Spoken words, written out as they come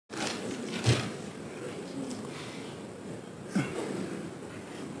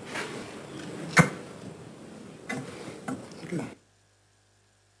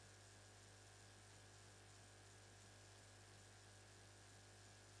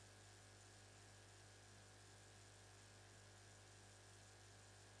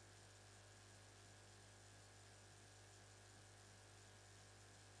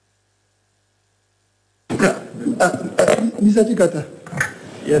Mr. Chikata.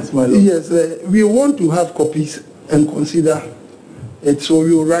 Yes, my lord. Yes, we want to have copies and consider it, so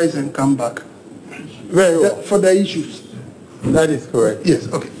we will rise and come back. Very well. For the issues. That is correct. Yes,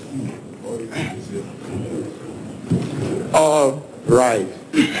 okay. All right.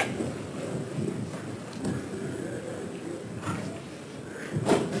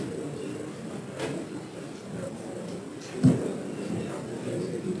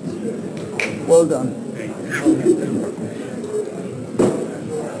 Well done.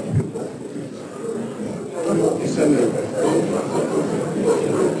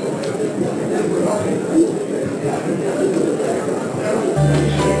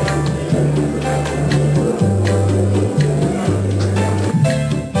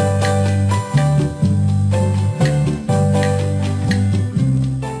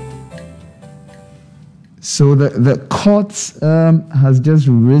 So the court has just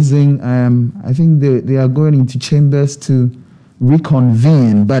risen. I think they are going into chambers to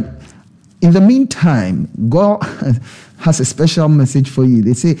reconvene. But in the meantime, God has a special message for you.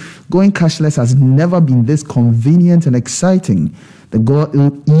 They say going cashless has never been this convenient and exciting. The Go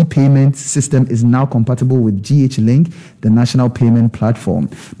e-payment system is now compatible with GH-Link, the national payment platform.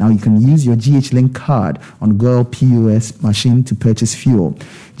 Now you can use your GH-Link card on Go POS machine to purchase fuel.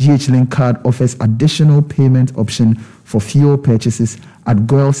 GH-Link card offers additional payment option for fuel purchases at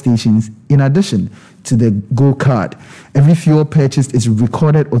Go stations in addition to the Go card. Every fuel purchased is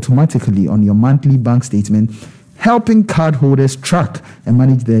recorded automatically on your monthly bank statement, helping cardholders track and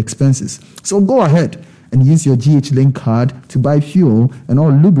manage their expenses. So go ahead and use your GH-Link card to buy fuel and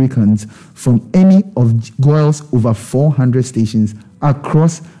all lubricants from any of Goil's over 400 stations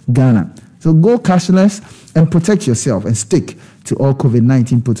across Ghana. So go cashless and protect yourself and stick to all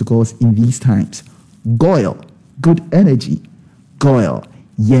COVID-19 protocols in these times. Goil, good energy. Goil,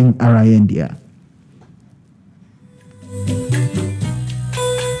 Yang Arayendia.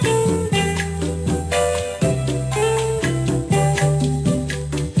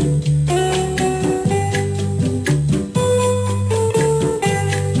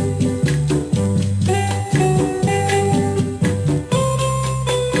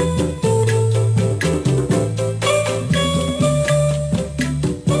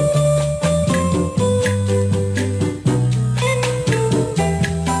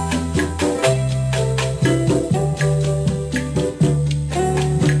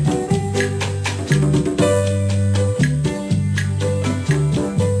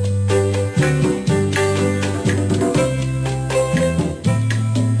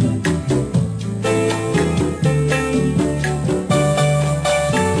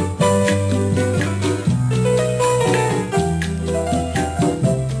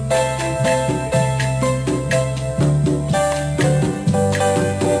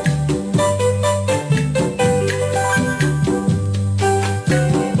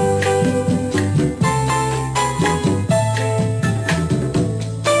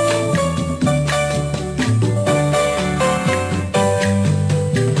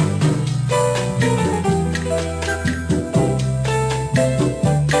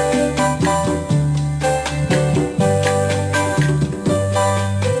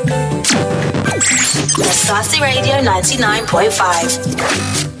 Sassy Radio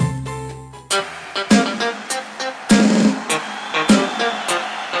 99.5.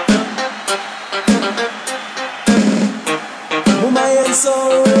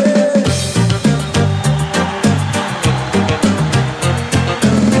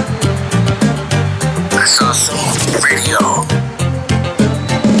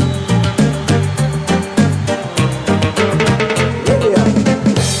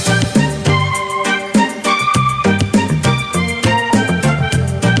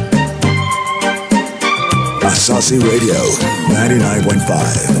 Sassy Radio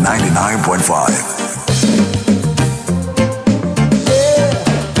 99.5. 99.5.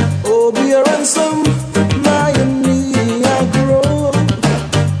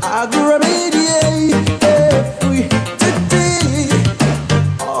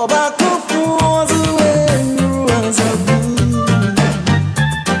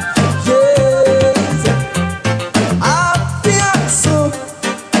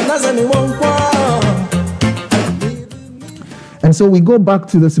 So we go back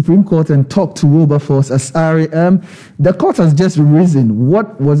to the Supreme Court and talk to Wilberforce Asari. The court has just risen.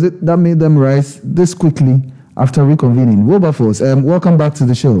 What was it that made them rise this quickly after reconvening? Wilberforce, welcome back to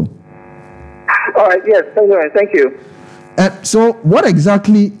the show. All right, yes, thank you. So what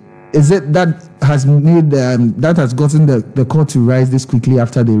exactly is it that has made that has gotten the court to rise this quickly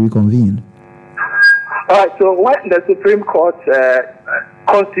after they reconvened? All right, so when the Supreme Court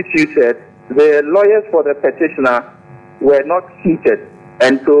constituted the lawyers for the petitioner were not seated.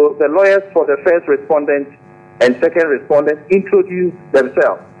 And so the lawyers for the first respondent and second respondent introduced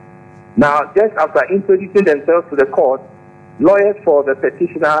themselves. Now, just after introducing themselves to the court, lawyers for the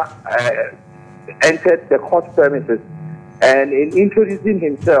petitioner entered the court premises. And in introducing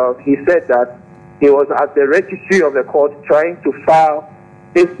himself, he said that he was at the registry of the court trying to file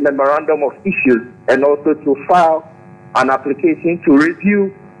this memorandum of issues and also to file an application to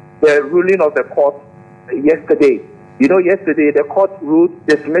review the ruling of the court yesterday. You know, yesterday the court ruled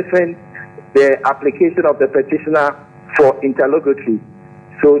dismissing the application of the petitioner for interlocutory.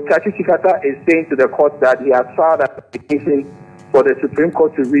 So Chachi Chikata is saying to the court that he has filed an application for the Supreme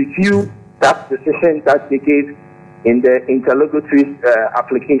Court to review that decision that they gave in the interlocutory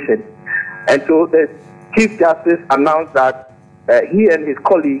application. And so the Chief Justice announced that he and his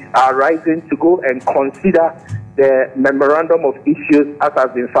colleagues are rising to go and consider the memorandum of issues as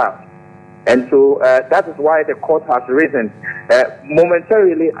has been filed. And so that is why the court has risen.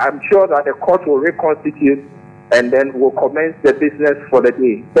 Momentarily, I'm sure that the court will reconstitute and then will commence the business for the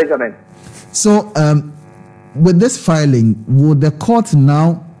day. Benjamin. So, with this filing, would the court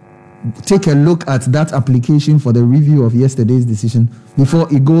now take a look at that application for the review of yesterday's decision before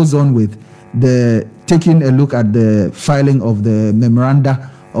it goes on with the taking a look at the filing of the memoranda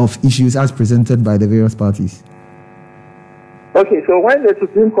of issues as presented by the various parties? Okay, so when the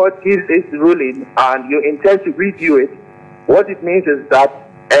Supreme Court gives its ruling and you intend to review it, what it means is that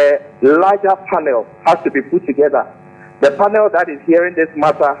a larger panel has to be put together. The panel that is hearing this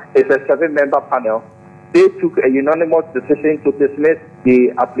matter is a 7-member panel. They took a unanimous decision to dismiss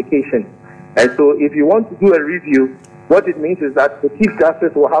the application. And so if you want to do a review, what it means is that the Chief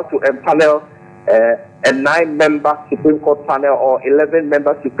Justice will have to empanel a 9-member Supreme Court panel or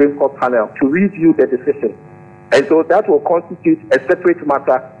 11-member Supreme Court panel to review the decision. And so that will constitute a separate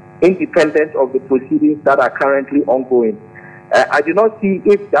matter independent of the proceedings that are currently ongoing. I do not see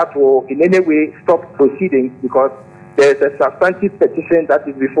if that will in any way stop proceedings because there is a substantive petition that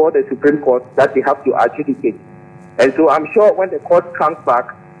is before the Supreme Court that they have to adjudicate. And so I'm sure when the court comes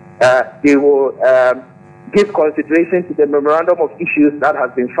back, they will give consideration to the memorandum of issues that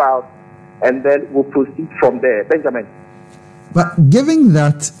has been filed and then we'll proceed from there. Benjamin. But given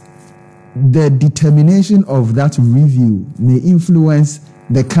that the determination of that review may influence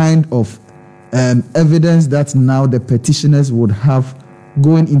the kind of evidence that now the petitioners would have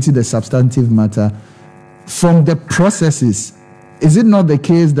going into the substantive matter, from the processes, is it not the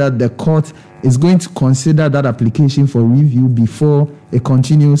case that the court is going to consider that application for review before it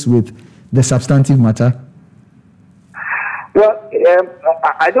continues with the substantive matter? Well,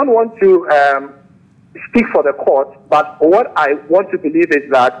 I don't want to speak for the court, but what I want to believe is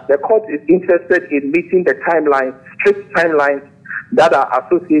that the court is interested in meeting the timelines, strict timelines that are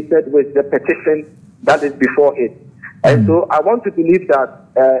associated with the petition that is before it. And so I want to believe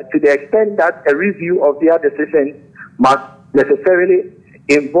that to the extent that a review of their decision must necessarily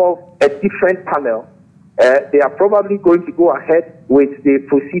involve a different panel, they are probably going to go ahead with the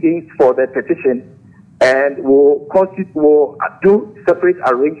proceedings for the petition and will do separate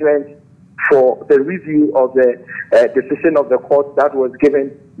arrangements for the review of the decision of the court that was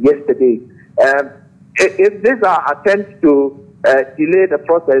given yesterday. If these are attempts to delay the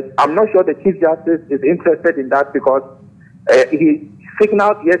process, I'm not sure the Chief Justice is interested in that because he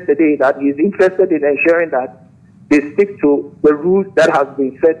signaled yesterday that he is interested in ensuring that they stick to the rules that have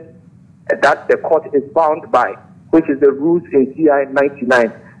been set that the court is bound by, which is the rules in CI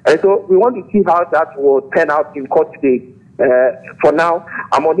 99. And so we want to see how that will turn out in court today. For now,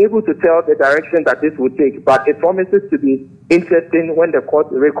 I'm unable to tell the direction that this will take, but it promises to be interesting when the court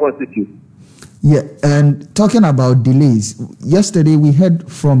reconstitutes. Yeah, and talking about delays, yesterday we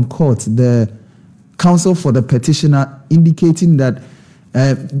heard from court the counsel for the petitioner indicating that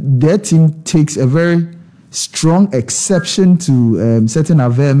their team takes a very strong exception to certain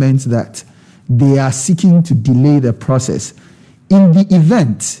averments that they are seeking to delay the process. In the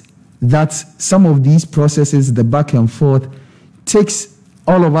event that some of these processes, the back and forth, takes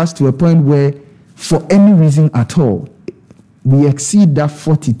all of us to a point where, for any reason at all, we exceed that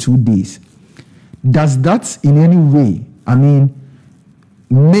 42 days, does that in any way,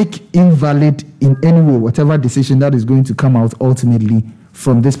 make invalid in any way whatever decision that is going to come out ultimately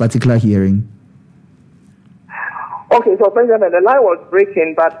from this particular hearing? Okay, so Benjamin, the line was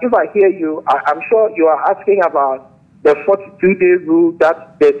breaking, but if I hear you, I'm sure you are asking about the 42-day rule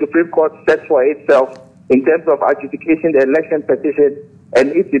that the Supreme Court sets for itself in terms of adjudication, the election petition,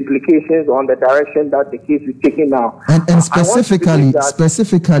 and its implications on the direction that the case is taking now. And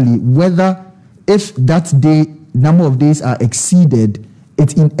specifically, whether if that day number of days are exceeded,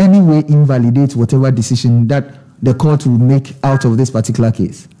 it in any way invalidates whatever decision that the court will make out of this particular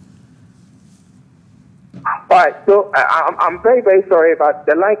case? All right, so I'm very, very sorry, but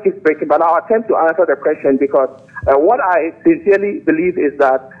the line keeps breaking, but I'll attempt to answer the question because what I sincerely believe is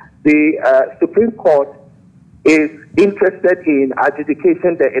that the Supreme Court is interested in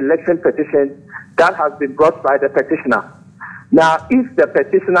adjudicating the election petition that has been brought by the petitioner. Now, if the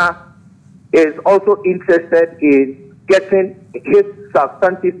petitioner is also interested in getting his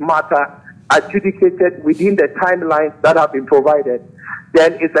substantive matter adjudicated within the timelines that have been provided,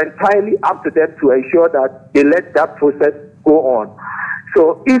 then it's entirely up to them to ensure that they let that process go on.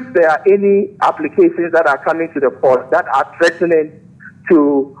 So if there are any applications that are coming to the court that are threatening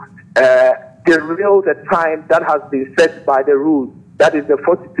to derail the time that has been set by the rule, that is the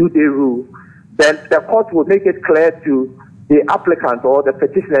 42-day rule, then the court will make it clear to the applicants or the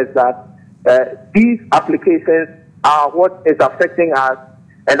petitioners that these applications are what is affecting us,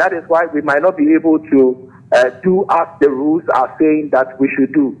 and that is why we might not be able to do as the rules are saying that we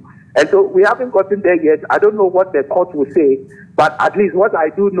should do. And so we haven't gotten there yet. I don't know what the court will say, but at least what I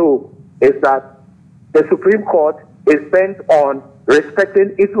do know is that the Supreme Court is bent on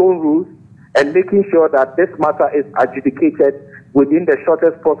respecting its own rules and making sure that this matter is adjudicated within the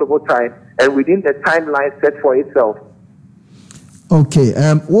shortest possible time and within the timeline set for itself. Okay,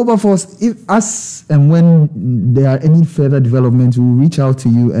 Wilberforce, if as and when there are any further developments, we'll reach out to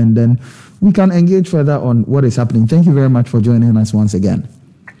you and then we can engage further on what is happening. Thank you very much for joining us once again.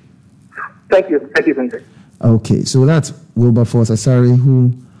 Thank you. Thank you, Vincent. Okay, so that's Wilberforce Asare,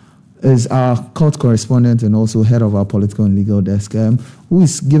 who is our court correspondent and also head of our political and legal desk, who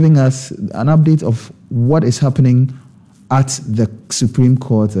is giving us an update of what is happening at the Supreme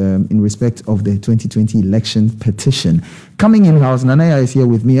Court in respect of the 2020 election petition. Coming in-house, Nanaya is here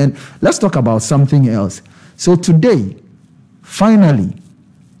with me, and let's talk about something else. So today, finally,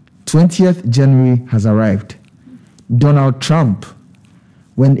 20th January has arrived. Donald Trump,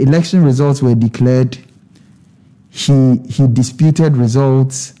 when election results were declared, he disputed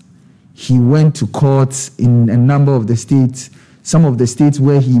results. He went to courts in a number of the states. Some of the states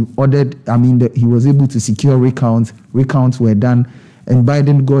where he ordered, he was able to secure recounts. Recounts were done, and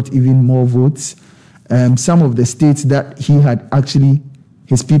Biden got even more votes. Some of the states that he had actually,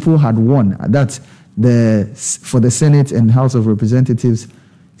 his people had won. That's for the Senate and House of Representatives.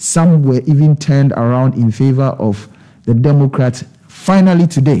 Some were even turned around in favor of the Democrats. Finally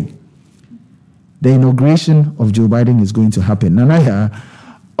today, the inauguration of Joe Biden is going to happen. Nanaya,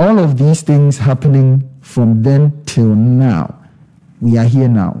 all of these things happening from then till now, we are here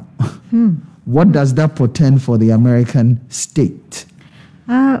now. What does that portend for the American state?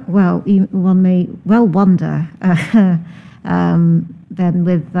 Well, one may well wonder then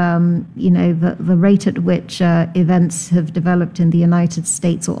with, the rate at which events have developed in the United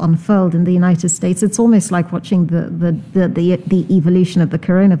States or unfurled in the United States, it's almost like watching the evolution of the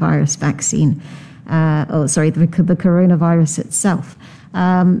coronavirus vaccine, the coronavirus itself.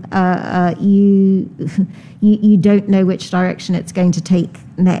 You don't know which direction it's going to take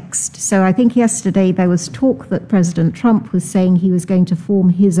next. So I think yesterday there was talk that President Trump was saying he was going to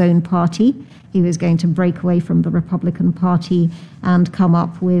form his own party. He was going to break away from the Republican Party and come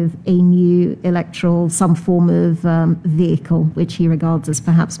up with a new electoral, some form of vehicle, which he regards as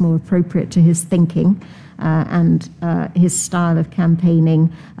perhaps more appropriate to his thinking and his style of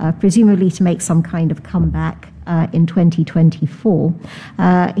campaigning, presumably to make some kind of comeback in 2024.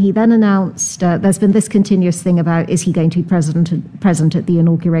 He then announced, there's been this continuous thing about, is he going to be present at the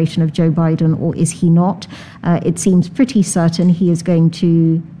inauguration of Joe Biden or is he not? It seems pretty certain he is going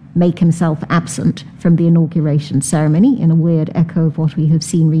to make himself absent from the inauguration ceremony, in a weird echo of what we have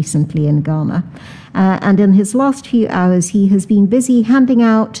seen recently in Ghana. And in his last few hours, he has been busy handing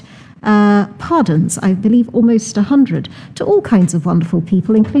out pardons, I believe almost 100, to all kinds of wonderful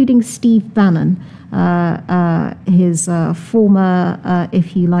people, including Steve Bannon, his former,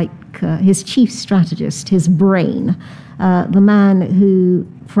 if you like, his chief strategist, his brain, the man who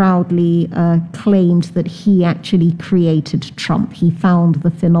proudly claimed that he actually created Trump. He found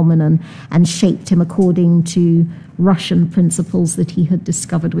the phenomenon and shaped him according to Russian principles that he had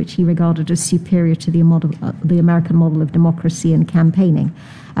discovered, which he regarded as superior to the American model of democracy and campaigning.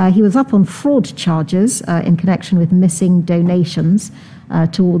 He was up on fraud charges in connection with missing donations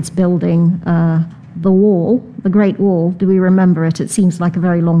towards building the wall, the Great Wall. Do we remember it? It seems like a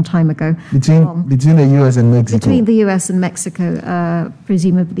very long time ago. Between the U.S. and Mexico. Between the U.S. and Mexico,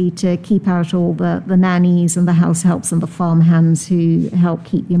 presumably to keep out all the nannies and the house helps and the farm hands who help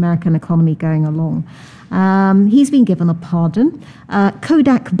keep the American economy going along. He's been given a pardon.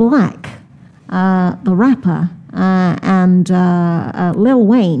 Kodak Black, the rapper, and Lil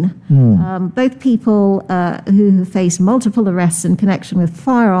Wayne, both people who have faced multiple arrests in connection with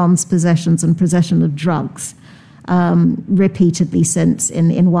firearms possessions and possession of drugs. Repeatedly since,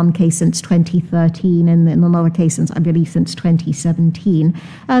 in one case since 2013, and in another case since, I believe, since 2017.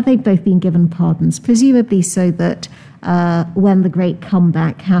 They've both been given pardons, presumably so that when the great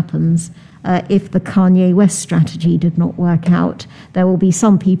comeback happens, if the Kanye West strategy did not work out, there will be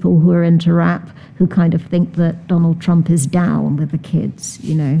some people who are into rap who kind of think that Donald Trump is down with the kids,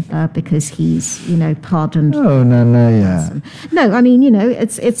 because he's, pardoned. Oh, no, yeah. No, I mean,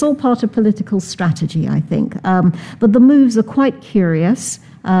 it's all part of political strategy, I think. But the moves are quite curious.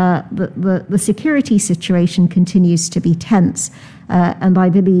 The security situation continues to be tense. And I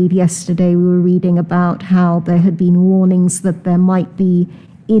believe yesterday we were reading about how there had been warnings that there might be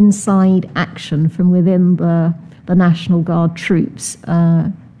inside action from within the National Guard troops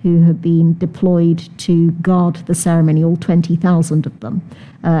who have been deployed to guard the ceremony, all 20,000 of them,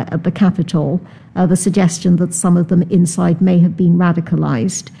 at the Capitol. The suggestion that some of them inside may have been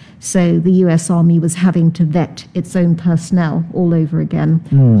radicalized. So the US Army was having to vet its own personnel all over again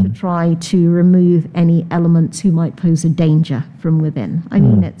to try to remove any elements who might pose a danger from within. I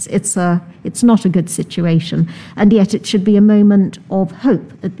mean, it's not a good situation. And yet it should be a moment of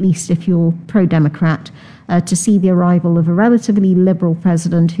hope, at least if you're pro-Democrat, to see the arrival of a relatively liberal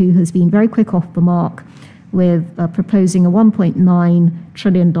president who has been very quick off the mark with proposing a $1.9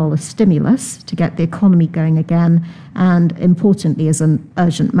 trillion stimulus to get the economy going again, and importantly, as an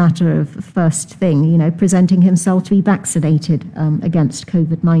urgent matter of first thing, presenting himself to be vaccinated against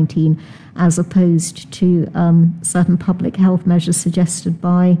COVID-19, as opposed to certain public health measures suggested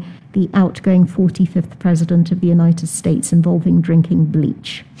by the outgoing 45th president of the United States involving drinking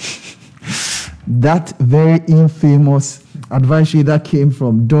bleach. That very infamous advisory that came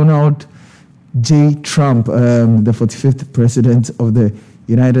from Donald J. Trump, the 45th president of the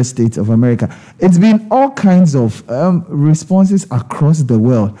United States of America. It's been all kinds of responses across the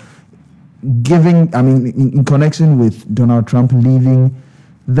world, in connection with Donald Trump leaving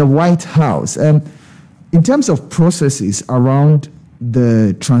the White House. In terms of processes around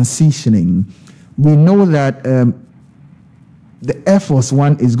the transitioning, we know that the Air Force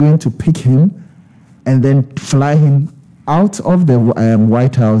One is going to pick him and then fly him out of the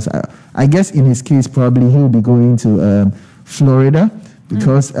White House. I guess in his case, probably he'll be going to Florida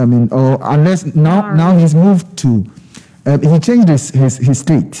because, or unless now he's moved to, he changed his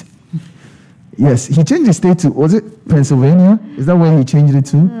state. Yes, he changed his state to, was it Pennsylvania? Is that where he changed it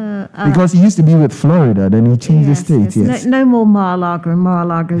to? Because he used to be with Florida, then he changed his state, yes. No more Mar-a-Lago, and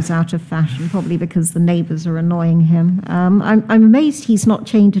Mar-a-Lago's out of fashion, probably because the neighbors are annoying him. I'm amazed he's not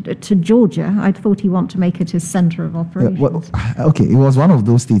changed it to Georgia. I thought he'd want to make it his center of operations. Okay, it was one of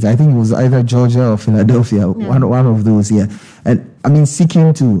those states. I think it was either Georgia or Philadelphia, one of those, yeah. And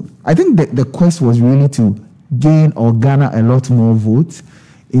seeking to, I think the quest was really to gain or garner a lot more votes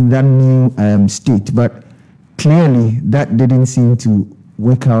in that new state. But clearly, that didn't seem to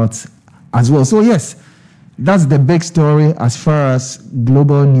work out as well. So yes, that's the big story as far as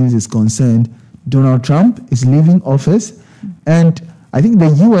global news is concerned. Donald Trump is leaving office, and I think the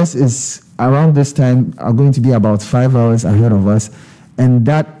U.S. is around this time are going to be about 5 hours ahead of us, and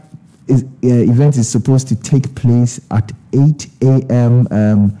that event is supposed to take place at 8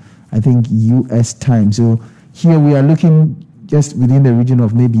 a.m. I think U.S. time. So here we are looking just within the region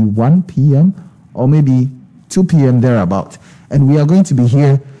of maybe 1 p.m. or maybe 2 p.m. thereabout. And we are going to be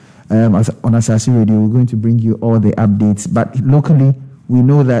here on Asasi Radio. We're going to bring you all the updates. But locally, we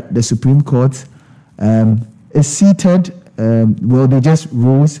know that the Supreme Court is seated. They just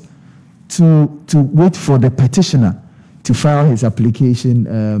rose to wait for the petitioner to file his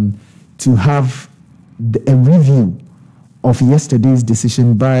application to have a review of yesterday's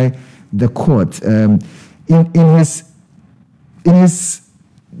decision by the court. In his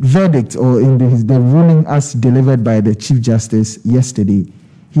verdict, or the ruling as delivered by the Chief Justice yesterday,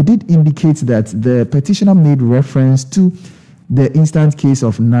 he did indicate that the petitioner made reference to the instant case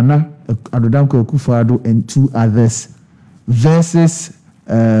of Nana Addo Akufo-Addo and 2 others versus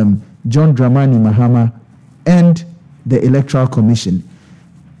John Dramani Mahama and the Electoral Commission,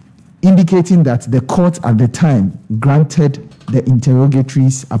 indicating that the court at the time granted the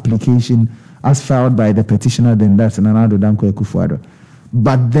interrogatories application as filed by the petitioner, then that's Nana Addo Akufo-Addo.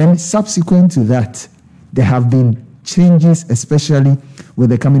 But then subsequent to that, there have been changes, especially with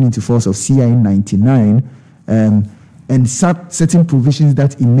the coming into force of CI 99 and certain provisions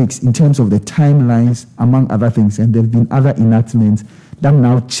that it makes in terms of the timelines, among other things. And there have been other enactments that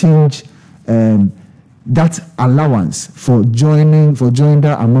now change that allowance for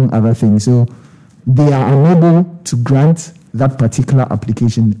joinder, among other things. So they are unable to grant that particular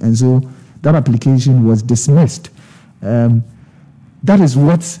application, and so that application was dismissed. That is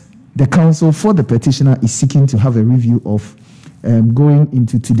what the counsel for the petitioner is seeking to have a review of going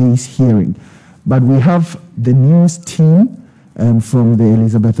into today's hearing. But we have the news team from the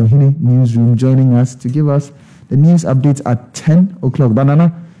Elizabeth Ohene newsroom joining us to give us the news updates at 10 o'clock.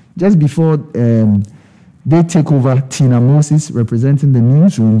 Banana, just before they take over, Tina Moses representing the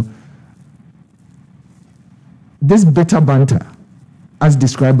newsroom, this bitter banter, as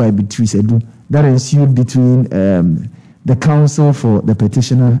described by Beatrice Edu, that ensued between the counsel for the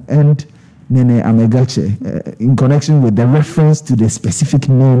petitioner and Nene Amegache in connection with the reference to the specific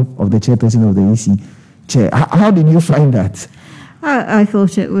name of the chairperson of the EC chair. How did you find that? I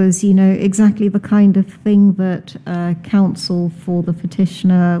thought it was, exactly the kind of thing that counsel for the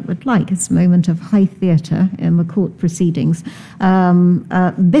petitioner would like. It's a moment of high theatre in the court proceedings.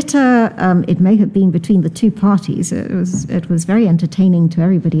 Bitter, it may have been between the two parties. It was very entertaining to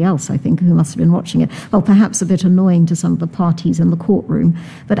everybody else, I think, who must have been watching it. Well, perhaps a bit annoying to some of the parties in the courtroom.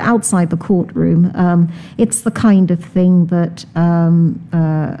 But outside the courtroom, it's the kind of thing that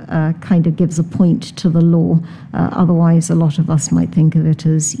kind of gives a point to the law. Otherwise, a lot of us might think of it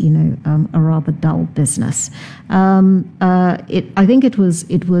as, a rather dull business. I think it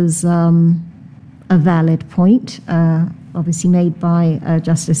was a valid point, obviously made by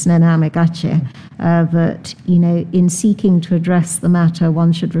Justice Nene Amegache, that, in seeking to address the matter,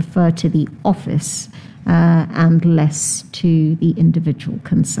 one should refer to the office and less to the individual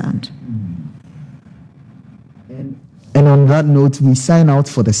concerned. And on that note, we sign out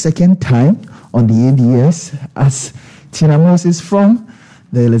for the second time on the ABS as Tina Moses from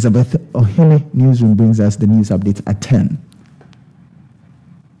the Elizabeth Ohene newsroom brings us the news update at 10.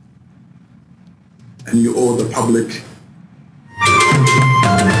 And you owe the public